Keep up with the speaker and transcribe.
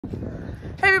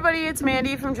Hey everybody, it's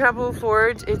Mandy from Chapel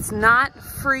Forge. It's not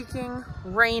freaking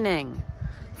raining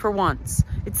for once.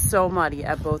 It's so muddy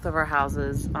at both of our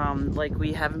houses. Like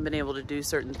we haven't been able to do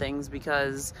certain things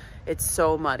because it's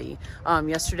so muddy.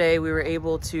 Yesterday we were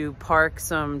able to park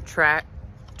some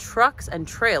trucks and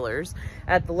trailers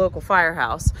at the local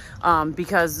firehouse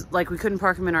because like we couldn't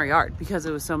park them in our yard because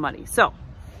it was so muddy. So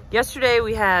yesterday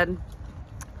we had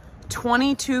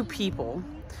 22 people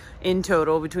in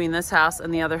total between this house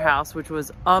and the other house, which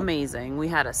was amazing. We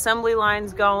had assembly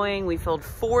lines going. We filled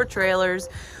 4 trailers.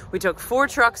 We took 4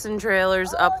 trucks and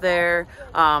trailers up there.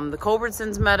 The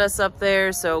Culbertsons met us up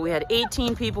there. So we had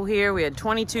 18 people here. We had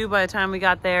 22 by the time we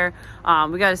got there.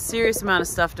 We got a serious amount of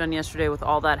stuff done yesterday with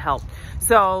all that help.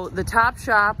 So the top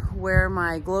shop where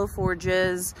my Glowforge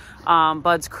is,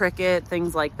 Bud's Cricket,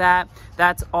 things like that,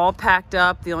 that's all packed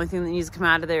up. The only thing that needs to come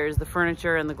out of there is the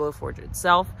furniture and the Glowforge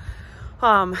itself.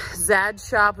 Zad's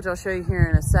shop, which I'll show you here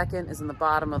in a second, is in the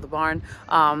bottom of the barn.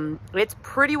 It's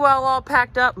pretty well all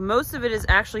packed up. Most of it is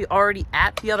actually already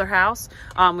at the other house.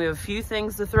 We have a few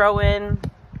things to throw in.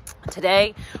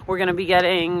 Today, we're going to be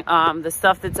getting the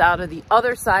stuff that's out of the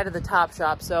other side of the top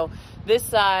shop. So this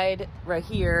side right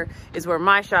here is where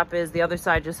my shop is. The other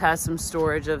side just has some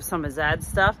storage of some of Zad's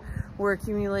stuff. We're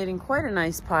accumulating quite a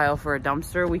nice pile for a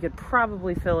dumpster. We could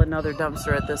probably fill another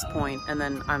dumpster at this point, and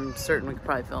then I'm certain we could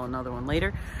probably fill another one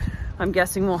later. I'm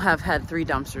guessing we'll have had 3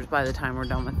 dumpsters by the time we're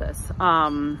done with this.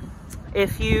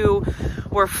 If you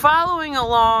were following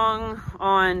along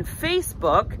on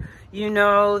Facebook, you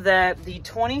know that the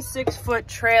 26-foot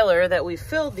trailer that we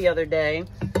filled the other day,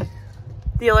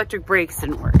 the electric brakes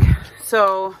didn't work.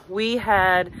 So we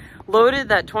had loaded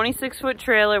that 26-foot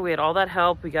trailer. We had all that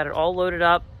help. We got it all loaded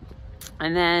up.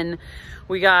 And then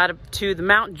we got to the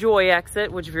Mount Joy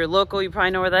exit, which if you're local, you probably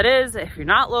know where that is. If you're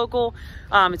not local,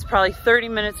 it's probably 30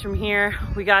 minutes from here.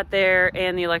 We got there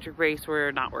and the electric brakes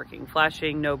were not working,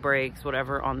 flashing, no brakes,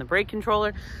 whatever on the brake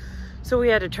controller. So we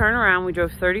had to turn around. We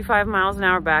drove 35 miles an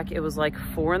hour back. It was like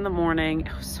 4 in the morning.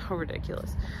 It was so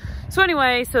ridiculous. So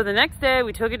anyway, so the next day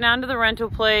we took it down to the rental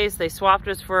place. They swapped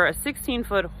us for a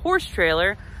 16-foot horse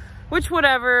trailer, which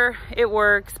whatever, it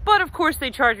works. But of course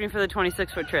they charged me for the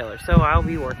 26-foot trailer. So I'll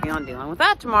be working on dealing with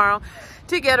that tomorrow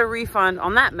to get a refund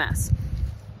on that mess.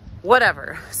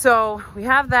 Whatever. So we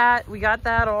have that, we got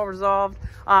that all resolved.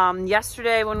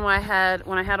 Yesterday when I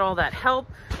had all that help,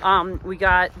 we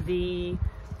got the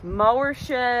mower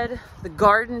shed, the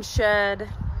garden shed,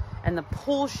 and the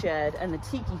pool shed, and the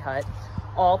tiki hut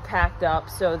all packed up.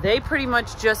 So they pretty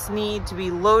much just need to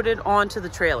be loaded onto the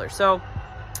trailer. So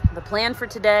the plan for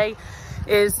today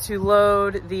is to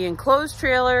load the enclosed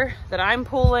trailer that I'm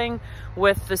pulling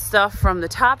with the stuff from the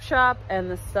top shop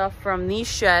and the stuff from these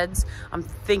sheds. I'm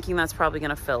thinking that's probably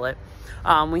going to fill it.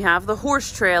 We have the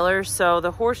horse trailer. So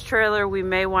the horse trailer, we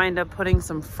may wind up putting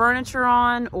some furniture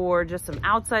on or just some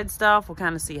outside stuff. We'll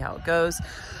kind of see how it goes.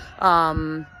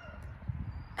 And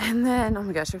then, oh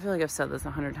my gosh, I feel like I've said this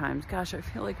 100 times. Gosh, I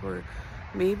feel like we're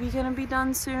maybe gonna be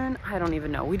done soon. I don't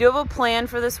even know. We do have a plan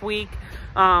for this week.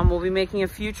 We'll be making a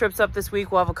few trips up this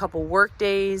week. We'll have a couple work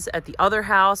days at the other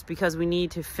house because we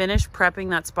need to finish prepping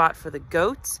that spot for the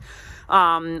goats.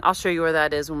 I'll show you where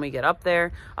that is when we get up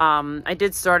there. I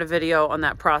did start a video on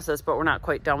that process, but we're not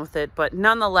quite done with it. But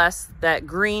nonetheless, that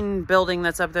green building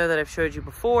that's up there that I've showed you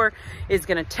before is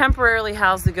gonna temporarily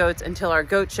house the goats until our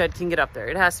goat shed can get up there.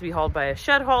 It has to be hauled by a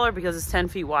shed hauler because it's 10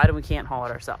 feet wide and we can't haul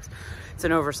it ourselves. It's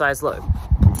an oversized load.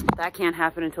 That can't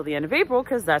happen until the end of April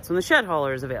because that's when the shed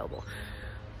hauler is available.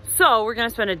 So we're gonna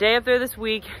spend a day up there this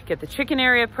week, get the chicken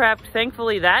area prepped.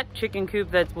 Thankfully, that chicken coop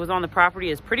that was on the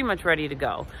property is pretty much ready to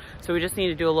go. So we just need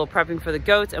to do a little prepping for the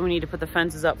goats and we need to put the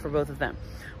fences up for both of them.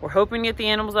 We're hoping to get the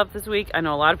animals up this week. I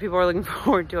know a lot of people are looking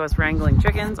forward to us wrangling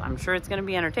chickens. I'm sure it's gonna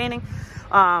be entertaining.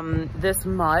 This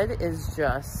mud is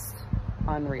just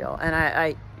unreal. And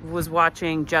I was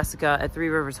watching Jessica at 3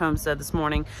 Rivers Homestead this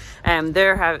morning, and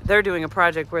they're doing a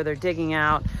project where they're digging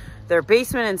out their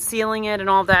basement and sealing it and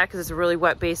all that because it's a really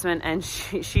wet basement, and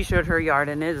she showed her yard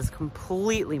and it is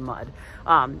completely mud.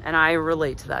 And I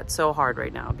relate to that so hard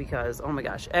right now because, oh my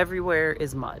gosh, everywhere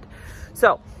is mud.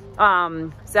 So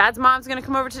Zad's mom's gonna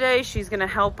come over today. She's gonna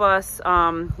help us,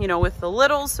 you know, with the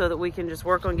littles so that we can just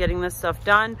work on getting this stuff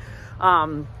done.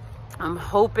 I'm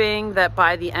hoping that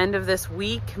by the end of this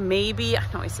week, maybe, I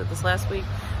know I said this last week,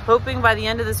 hoping by the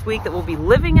end of this week that we'll be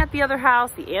living at the other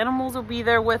house. The animals will be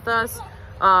there with us.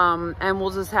 And we'll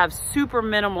just have super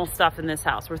minimal stuff in this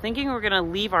house. We're thinking we're gonna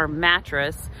leave our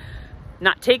mattress,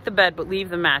 not take the bed, but leave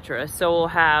the mattress. So we'll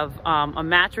have a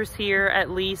mattress here at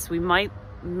least. We might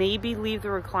maybe leave the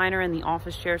recliner in the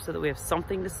office chair so that we have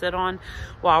something to sit on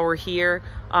while we're here.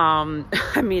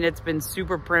 I mean, it's been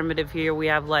super primitive here. We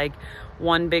have like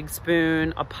one big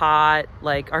spoon, a pot,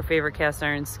 like our favorite cast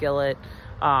iron skillet,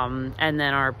 and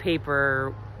then our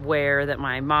paperware that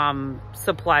my mom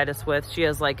supplied us with. She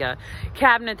has like a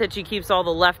cabinet that she keeps all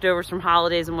the leftovers from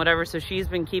holidays and whatever, so she's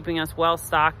been keeping us well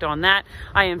stocked on that.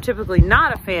 I am typically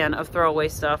not a fan of throwaway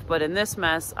stuff, but in this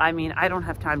mess, I mean, I don't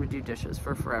have time to do dishes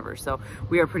for forever, so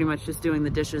we are pretty much just doing the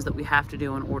dishes that we have to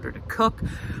do in order to cook.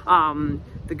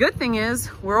 The good thing is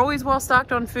we're always well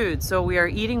stocked on food, so we are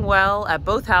eating well at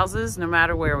both houses no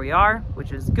matter where we are,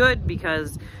 which is good,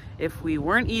 because if we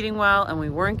weren't eating well and we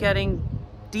weren't getting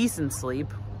decent sleep,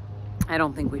 I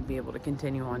don't think we'd be able to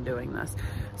continue on doing this.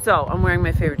 So I'm wearing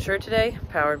my favorite shirt today,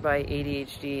 powered by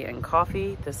ADHD and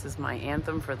coffee. This is my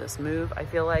anthem for this move, I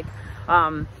feel like.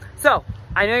 So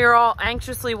I know you're all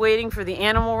anxiously waiting for the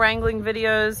animal wrangling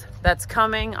videos. That's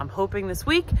coming, I'm hoping this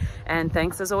week. And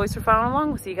thanks as always for following along.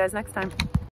 We'll see you guys next time.